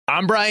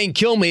I'm Brian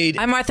Kilmeade.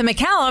 I'm Martha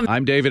McCallum.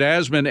 I'm David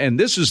Asman, and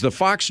this is the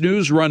Fox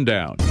News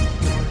Rundown.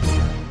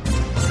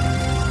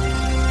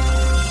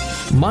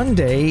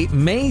 Monday,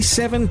 May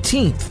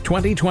 17th,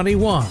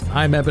 2021.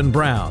 I'm Eben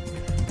Brown.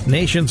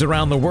 Nations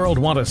around the world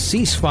want a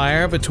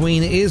ceasefire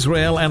between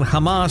Israel and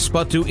Hamas,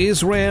 but do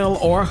Israel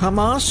or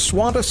Hamas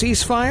want a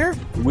ceasefire?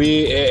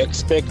 We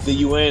expect the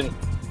UN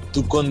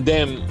to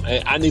condemn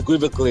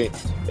unequivocally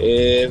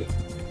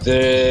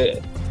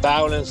the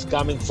violence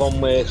coming from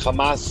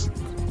Hamas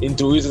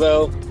into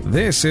Israel.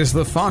 This is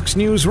the Fox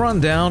News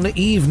Rundown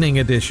Evening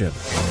Edition.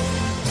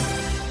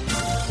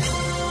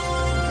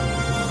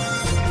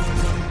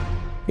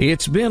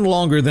 It's been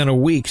longer than a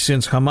week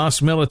since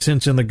Hamas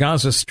militants in the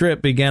Gaza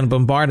Strip began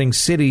bombarding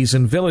cities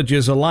and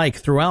villages alike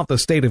throughout the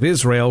state of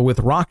Israel with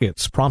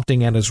rockets,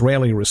 prompting an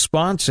Israeli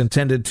response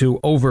intended to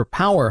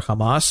overpower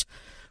Hamas,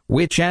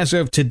 which as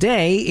of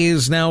today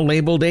is now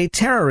labeled a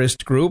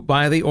terrorist group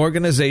by the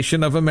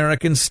Organization of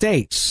American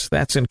States.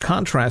 That's in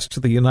contrast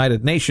to the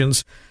United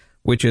Nations,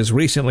 which as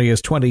recently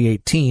as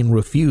 2018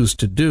 refused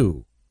to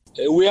do.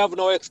 We have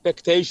no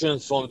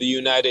expectations from the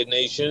United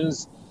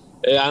Nations.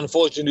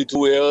 Unfortunately,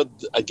 we heard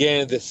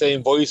again the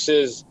same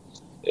voices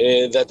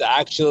that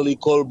actually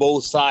call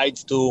both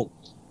sides to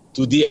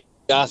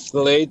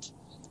de-escalate,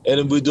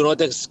 and we do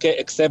not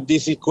accept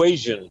this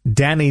equation.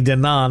 Danny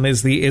Danon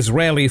is the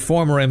Israeli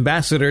former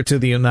ambassador to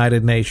the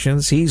United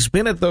Nations. He's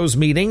been at those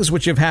meetings,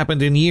 which have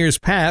happened in years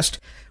past,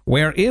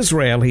 where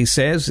Israel, he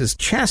says, is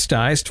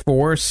chastised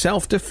for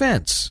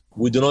self-defense.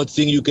 We do not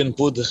think you can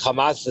put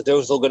Hamas, a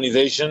terrorist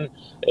organization,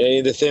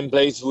 in the same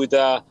place with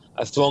a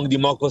strong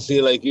democracy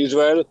like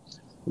Israel.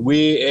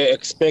 We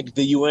expect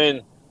the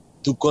UN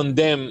to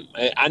condemn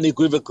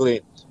unequivocally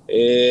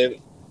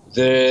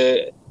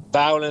the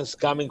violence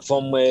coming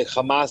from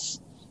Hamas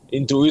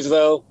into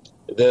Israel,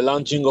 the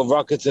launching of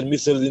rockets and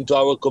missiles into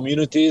our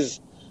communities,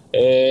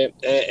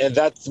 and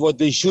that's what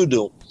they should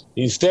do.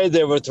 Instead,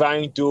 they were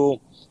trying to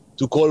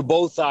call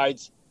both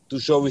sides to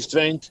show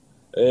restraint.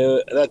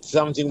 That's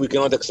something we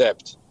cannot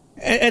accept.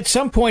 At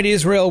some point,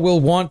 Israel will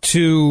want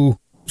to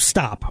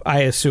stop,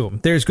 I assume.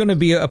 There's going to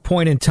be a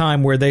point in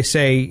time where they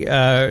say,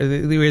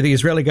 where the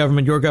Israeli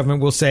government, your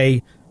government will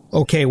say,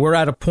 okay, we're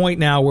at a point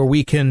now where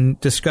we can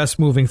discuss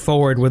moving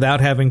forward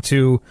without having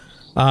to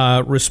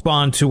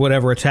respond to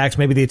whatever attacks.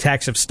 Maybe the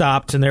attacks have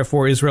stopped, and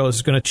therefore Israel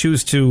is going to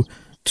choose to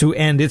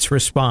end its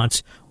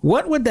response.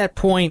 What would that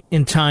point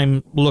in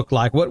time look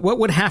like? What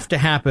would have to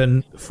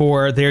happen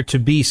for there to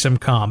be some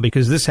calm?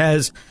 Because this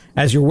has,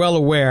 as you're well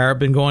aware,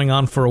 been going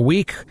on for a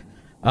week.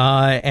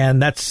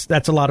 And that's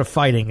a lot of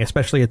fighting,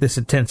 especially at this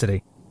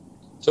intensity.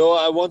 So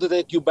I want to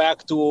take you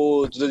back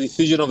to the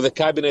decision of the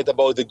cabinet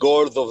about the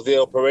goals of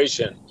the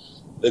operation.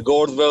 The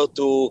goals were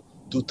to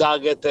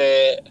target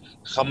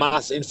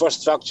Hamas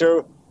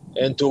infrastructure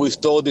and to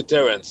restore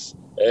deterrence.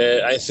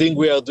 I think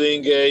we are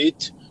doing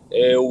it.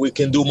 We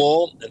can do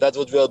more, and that's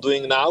what we are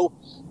doing now.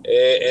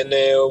 And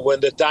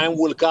when the time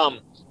will come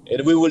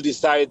and we will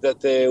decide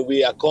that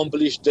we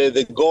accomplished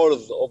the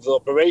goals of the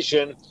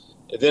operation,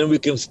 then we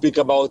can speak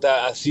about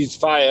a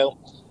ceasefire,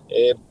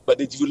 but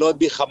it will not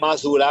be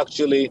Hamas who will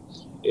actually,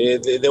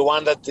 the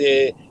one that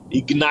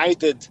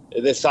ignited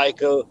the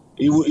cycle.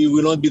 He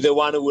will not be the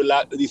one who will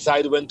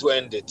decide when to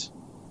end it.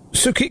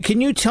 So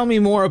can you tell me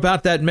more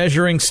about that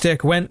measuring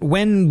stick?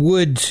 When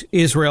would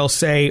Israel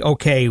say,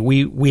 okay,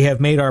 we have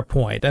made our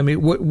point? I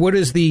mean, what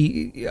is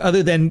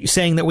other than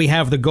saying that we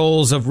have the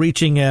goals of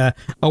reaching a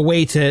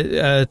way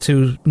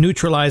to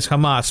neutralize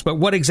Hamas, but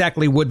what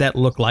exactly would that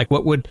look like?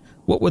 What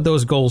would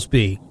those goals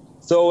be?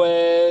 So,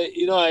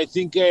 I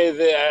think,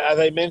 as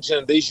I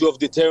mentioned, the issue of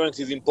deterrence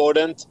is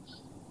important.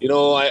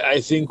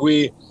 I think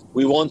we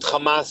want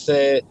Hamas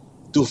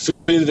to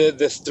feel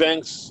the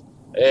strengths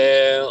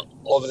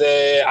of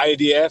the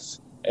IDF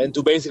and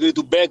to basically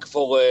to beg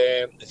for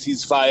a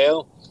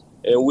ceasefire.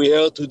 We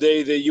heard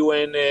today the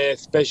UN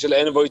special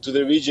envoy to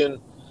the region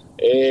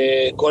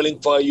calling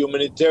for a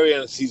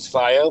humanitarian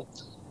ceasefire.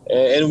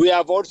 And we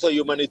have also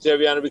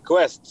humanitarian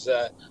requests.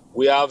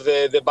 We have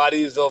the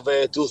bodies of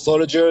 2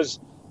 soldiers,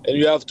 and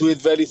you have 2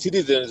 Israeli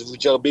citizens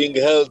which are being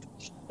held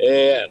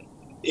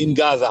in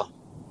Gaza.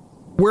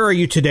 Where are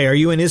you today? Are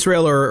you in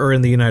Israel or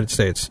in the United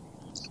States?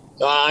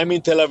 I'm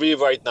in Tel Aviv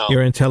right now.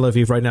 You're in Tel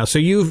Aviv right now. So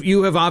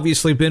you have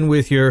obviously been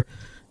with your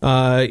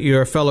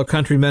fellow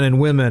countrymen and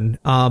women.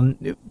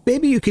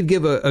 Maybe you could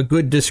give a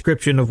good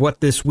description of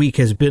what this week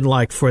has been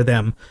like for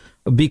them,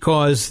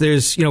 because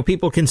there's,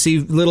 people can see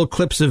little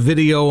clips of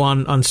video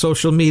on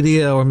social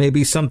media or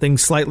maybe something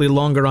slightly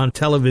longer on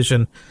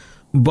television.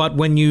 But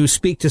when you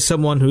speak to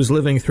someone who's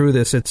living through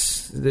this,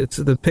 it's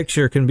the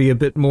picture can be a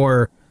bit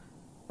more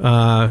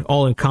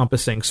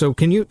all-encompassing. So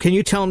can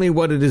you tell me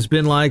what it has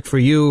been like for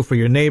you, for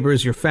your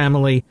neighbors, your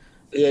family?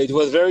 Yeah, it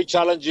was very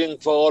challenging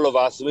for all of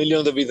us.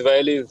 Millions of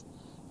Israelis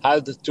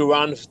had to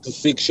run to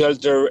seek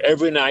shelter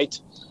every night.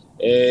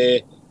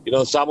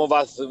 Some of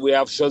us, we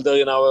have shelter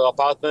in our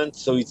apartment,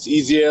 so it's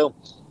easier.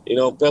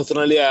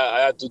 Personally,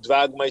 I had to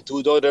drag my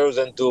 2 daughters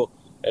and to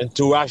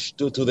rush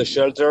to the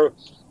shelter.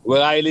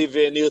 Where I live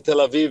near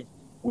Tel Aviv,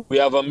 we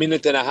have a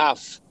minute and a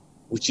half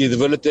which is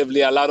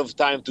relatively a lot of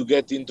time to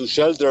get into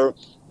shelter.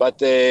 But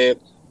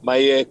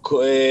my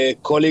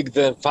colleagues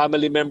and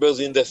family members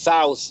in the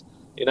south,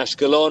 in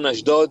Ashkelon,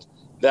 Ashdod,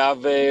 they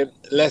have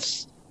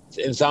less.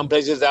 In some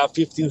places, they have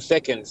 15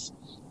 seconds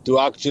to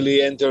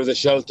actually enter the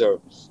shelter.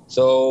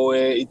 So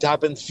it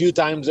happens few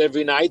times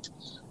every night.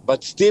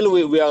 But still,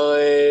 we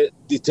are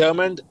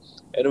determined,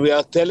 and we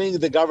are telling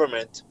the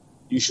government,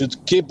 you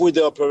should keep with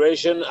the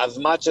operation as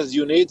much as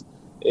you need.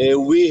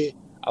 We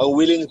are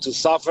willing to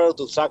suffer,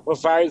 to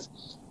sacrifice,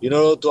 in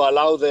order to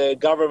allow the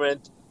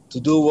government to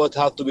do what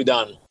has to be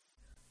done.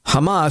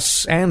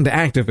 Hamas and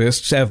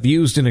activists have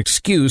used an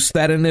excuse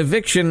that an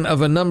eviction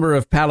of a number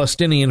of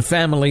Palestinian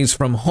families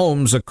from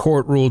homes a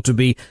court ruled to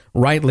be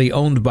rightly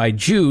owned by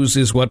Jews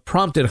is what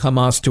prompted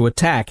Hamas to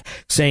attack,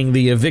 saying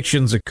the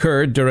evictions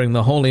occurred during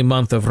the holy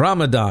month of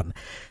Ramadan.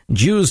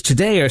 Jews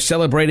today are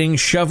celebrating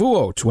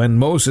Shavuot, when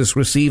Moses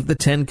received the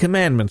Ten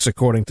Commandments,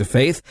 according to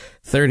faith,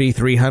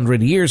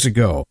 3,300 years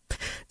ago.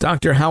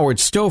 Dr. Howard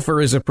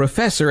Stouffer is a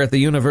professor at the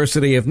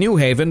University of New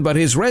Haven, but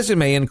his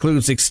resume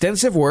includes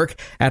extensive work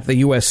at the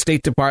U.S.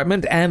 State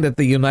Department and at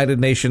the United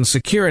Nations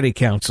Security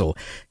Council.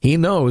 He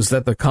knows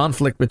that the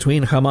conflict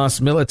between Hamas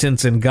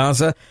militants in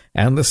Gaza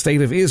and the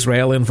State of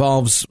Israel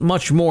involves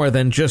much more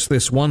than just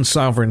this one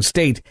sovereign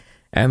state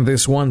and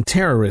this one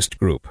terrorist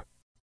group.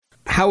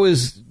 How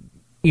is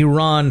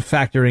Iran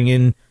factoring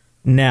in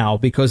now?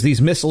 Because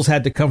these missiles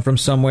had to come from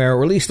somewhere,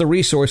 or at least the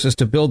resources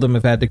to build them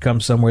have had to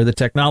come somewhere. The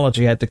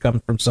technology had to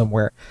come from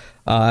somewhere.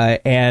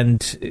 If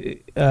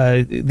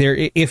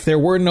there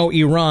were no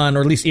Iran,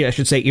 or at least I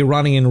should say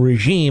Iranian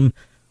regime,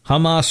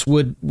 Hamas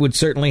would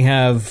certainly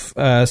have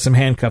some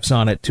handcuffs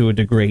on it to a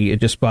degree,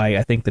 just by,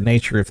 I think, the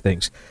nature of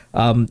things.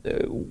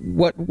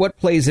 What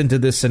plays into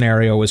this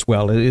scenario as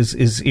well?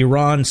 Is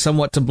Iran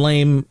somewhat to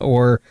blame,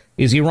 or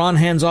is Iran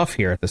hands off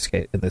here at this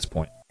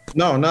point?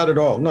 No, not at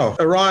all. No,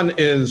 Iran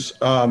is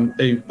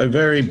a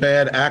very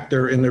bad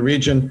actor in the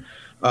region.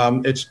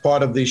 It's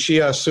part of the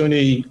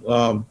Shia-Sunni,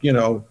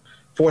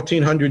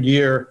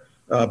 1,400-year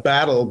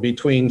battle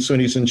between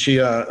Sunnis and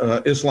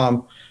Shia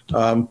Islam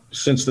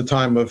since the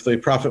time of the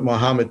Prophet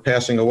Muhammad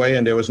passing away,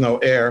 and there was no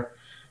heir.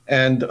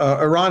 And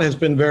Iran has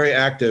been very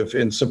active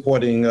in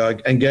supporting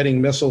and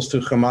getting missiles to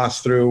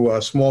Hamas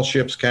through small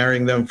ships,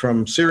 carrying them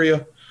from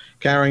Syria,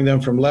 carrying them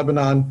from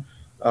Lebanon,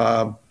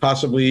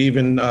 possibly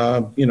even,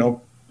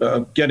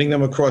 getting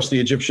them across the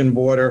Egyptian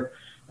border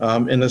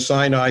in the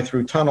Sinai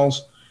through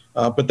tunnels.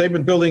 But they've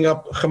been building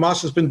up,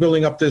 Hamas has been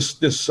building up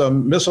this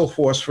missile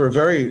force for a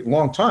very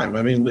long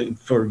time,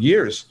 for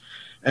years.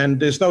 And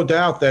there's no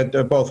doubt that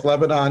both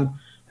Lebanon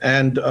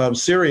and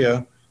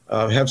Syria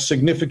have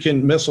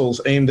significant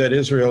missiles aimed at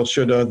Israel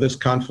should this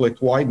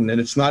conflict widen. And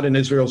it's not in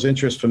Israel's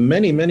interest for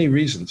many, many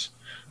reasons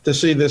to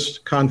see this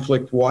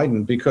conflict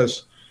widen,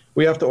 because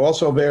we have to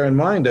also bear in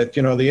mind that,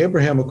 the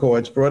Abraham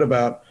Accords brought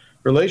about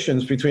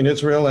relations between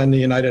Israel and the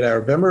United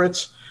Arab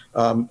Emirates,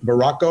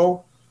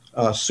 Morocco,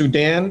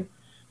 Sudan,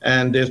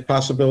 and there's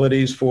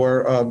possibilities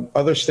for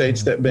other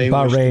states that may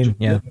Bahrain,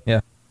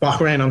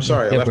 Bahrain, I'm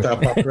sorry, I left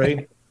out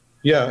Bahrain.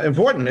 Yeah,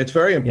 important. It's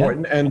very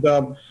important.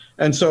 Yeah.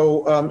 And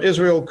so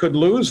Israel could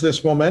lose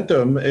this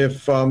momentum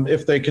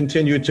if they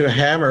continue to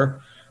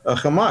hammer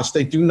Hamas.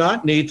 They do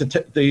not need to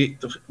the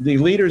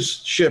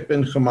leadership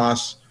in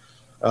Hamas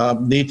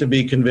need to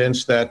be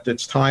convinced that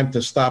it's time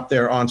to stop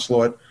their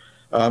onslaught.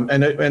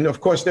 And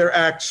of course, their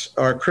acts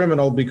are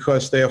criminal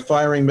because they are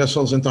firing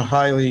missiles into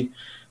highly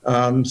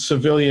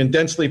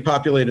densely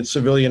populated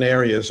civilian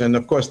areas. And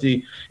of course,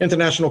 the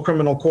International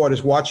Criminal Court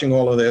is watching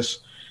all of this.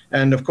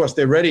 And of course,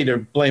 they're ready to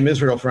blame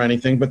Israel for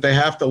anything, but they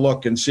have to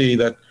look and see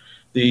that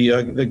the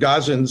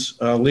Gazans'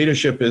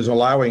 leadership is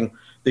allowing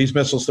these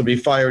missiles to be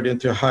fired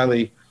into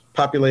highly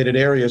populated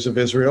areas of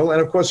Israel.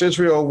 And of course,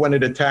 Israel, when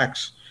it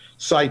attacks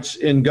sites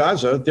in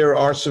Gaza, there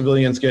are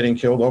civilians getting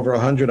killed. Over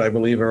 100, I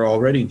believe, are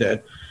already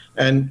dead.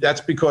 And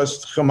that's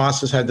because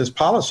Hamas has had this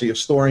policy of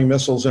storing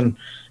missiles in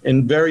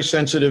very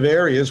sensitive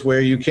areas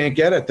where you can't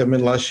get at them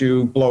unless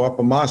you blow up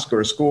a mosque or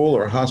a school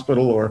or a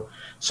hospital or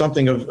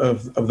something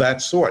of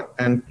that sort.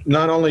 And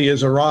not only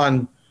is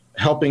Iran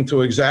helping to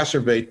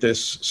exacerbate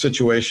this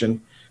situation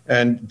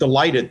and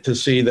delighted to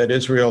see that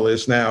Israel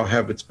is now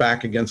have its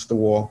back against the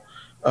wall,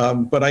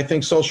 but I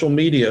think social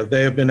media,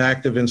 they have been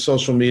active in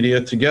social media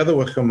together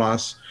with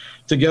Hamas,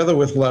 together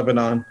with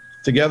Lebanon,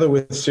 together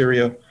with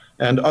Syria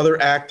and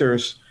other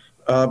actors.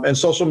 And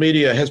social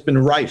media has been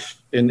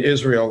rife in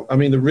Israel.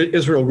 The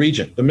Israel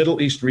region, the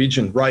Middle East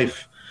region,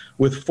 rife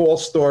with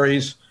false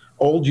stories,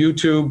 old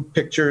YouTube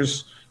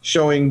pictures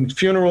showing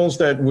funerals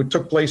that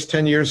took place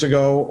 10 years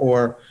ago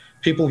or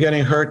people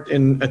getting hurt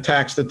in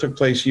attacks that took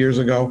place years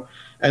ago.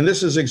 And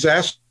this is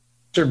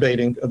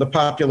exacerbating the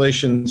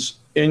populations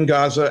in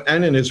Gaza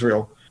and in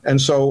Israel. And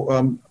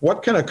so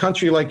what can a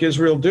country like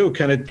Israel do?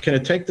 Can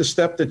it take the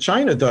step that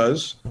China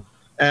does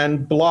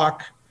and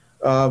block,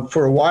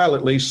 for a while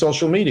at least,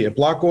 social media?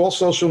 Block all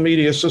social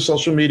media so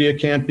social media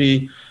can't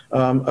be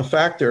a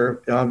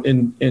factor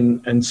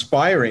in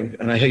inspiring,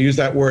 and I use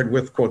that word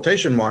with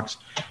quotation marks,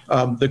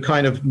 the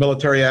kind of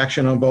military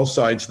action on both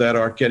sides that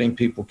are getting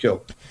people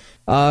killed.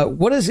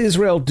 What does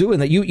Israel do in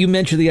that? You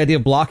mentioned the idea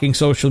of blocking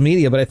social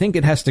media, but I think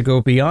it has to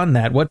go beyond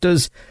that. What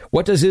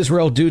does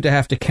Israel do to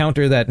have to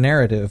counter that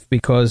narrative?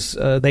 Because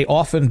they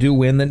often do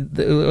win,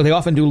 they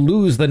often do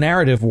lose the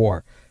narrative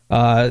war,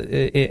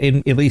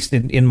 at least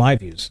in my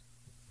views.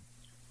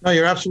 No,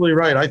 you're absolutely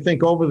right. I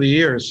think over the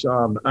years,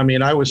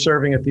 I was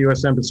serving at the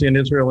U.S. Embassy in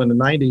Israel in the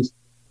 90s,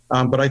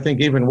 but I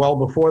think even well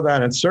before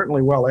that, and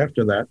certainly well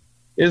after that,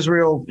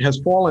 Israel has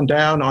fallen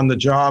down on the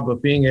job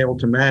of being able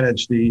to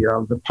manage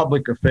the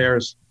public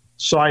affairs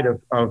side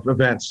of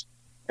events.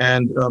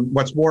 And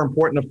what's more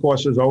important, of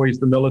course, is always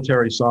the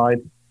military side,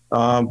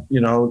 and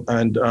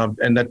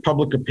that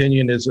public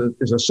opinion is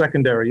a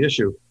secondary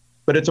issue.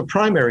 But it's a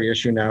primary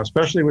issue now,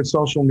 especially with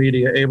social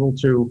media able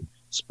to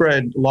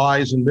spread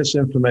lies and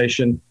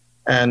misinformation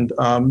and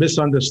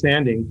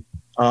misunderstanding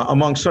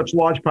among such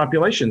large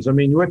populations. I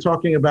mean, we're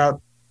talking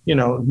about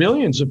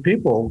millions of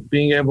people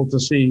being able to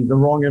see the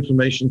wrong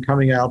information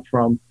coming out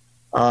from,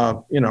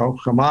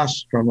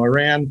 Hamas, from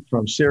Iran,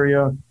 from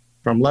Syria,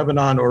 from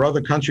Lebanon, or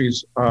other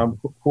countries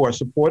who are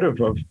supportive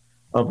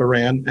of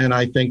Iran. And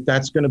I think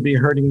that's going to be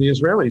hurting the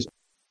Israelis.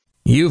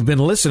 You've been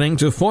listening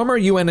to former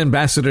UN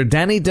Ambassador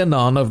Danny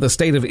Danon of the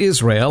State of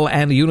Israel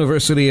and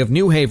University of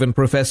New Haven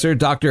professor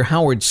Dr.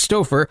 Howard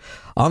Stouffer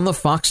on the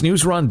Fox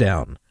News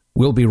Rundown.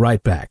 We'll be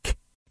right back.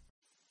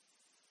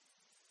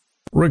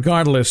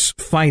 Regardless,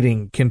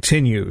 fighting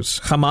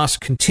continues. Hamas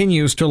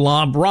continues to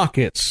lob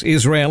rockets.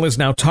 Israel is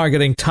now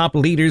targeting top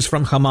leaders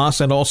from Hamas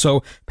and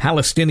also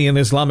Palestinian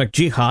Islamic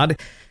Jihad.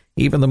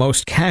 Even the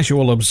most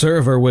casual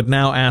observer would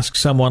now ask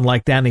someone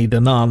like Danny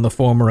Danon, the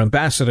former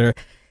ambassador,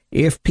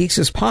 if peace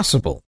is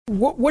possible.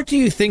 What do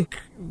you think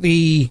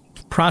the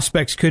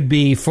prospects could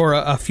be for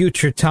a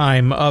future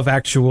time of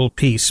actual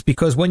peace?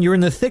 Because when you're in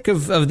the thick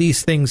of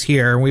these things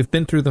here, and we've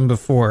been through them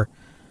before,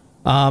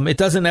 it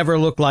doesn't ever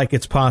look like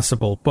it's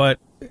possible. But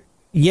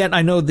yet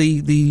I know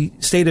the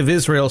state of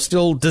Israel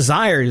still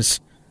desires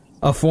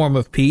a form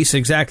of peace.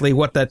 Exactly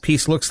what that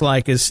peace looks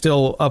like is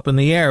still up in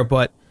the air.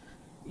 But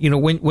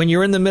when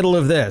you're in the middle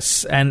of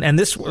this, and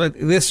this,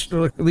 at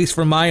least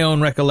from my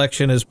own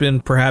recollection, has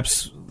been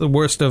perhaps the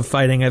worst of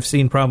fighting I've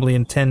seen probably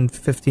in 10,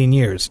 15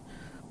 years.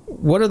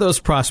 What are those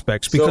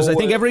prospects? Because I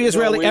think every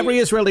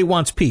Israeli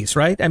wants peace,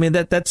 right? I mean,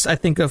 that's I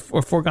think, a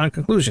foregone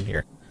conclusion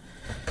here.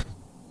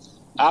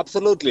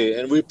 Absolutely.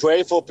 And we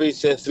pray for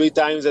peace 3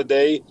 times a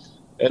day.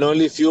 And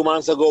only a few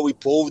months ago, we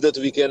proved that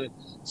we can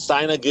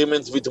sign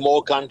agreements with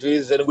more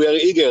countries, and we are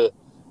eager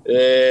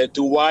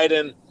to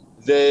widen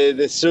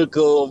the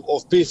circle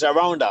of peace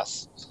around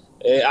us.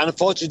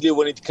 Unfortunately,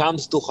 when it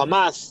comes to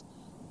Hamas,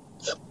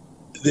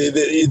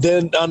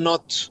 they are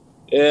not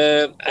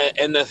an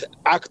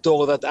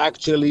actor that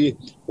actually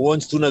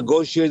wants to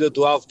negotiate or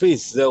to have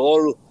peace. Their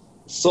whole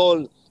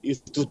soul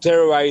is to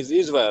terrorize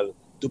Israel,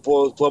 to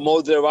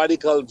promote their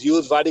radical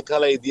views,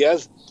 radical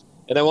ideas.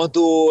 And I want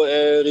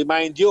to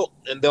remind you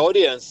and the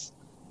audience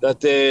that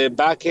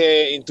back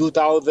in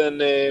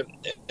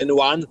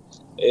 2001,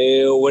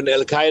 when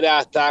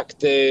Al-Qaeda attacked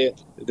the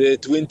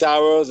Twin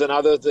Towers and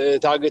other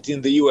targets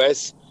in the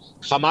U.S.,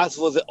 Hamas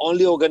was the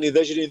only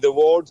organization in the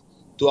world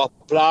to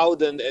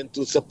applaud and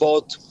to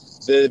support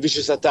the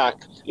vicious attack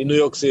in New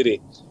York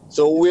City.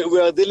 So we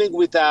are dealing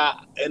with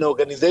an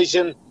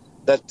organization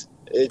that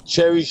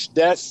cherish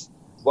death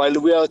while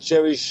we are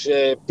cherish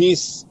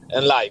peace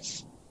and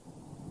life.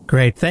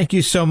 Great. Thank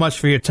you so much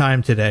for your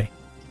time today.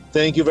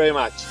 Thank you very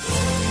much.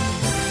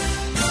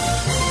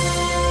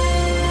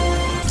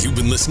 You've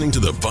been listening to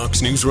the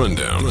Fox News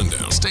Rundown.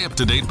 Stay up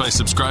to date by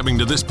subscribing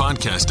to this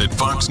podcast at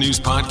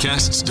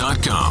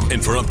foxnewspodcasts.com.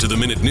 And for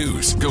up-to-the-minute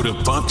news, go to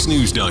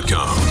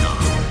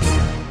foxnews.com.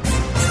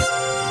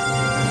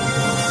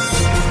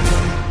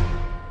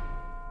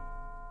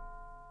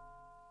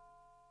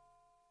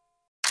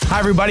 Hi,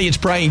 everybody. It's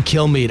Brian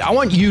Kilmeade. I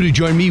want you to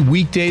join me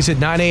weekdays at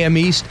 9 a.m.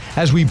 East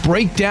as we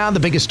break down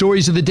the biggest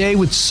stories of the day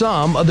with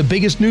some of the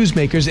biggest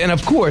newsmakers and,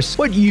 of course,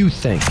 what you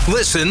think.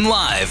 Listen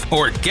live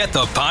or get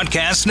the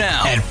podcast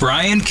now at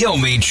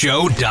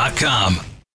BrianKilmeadeShow.com.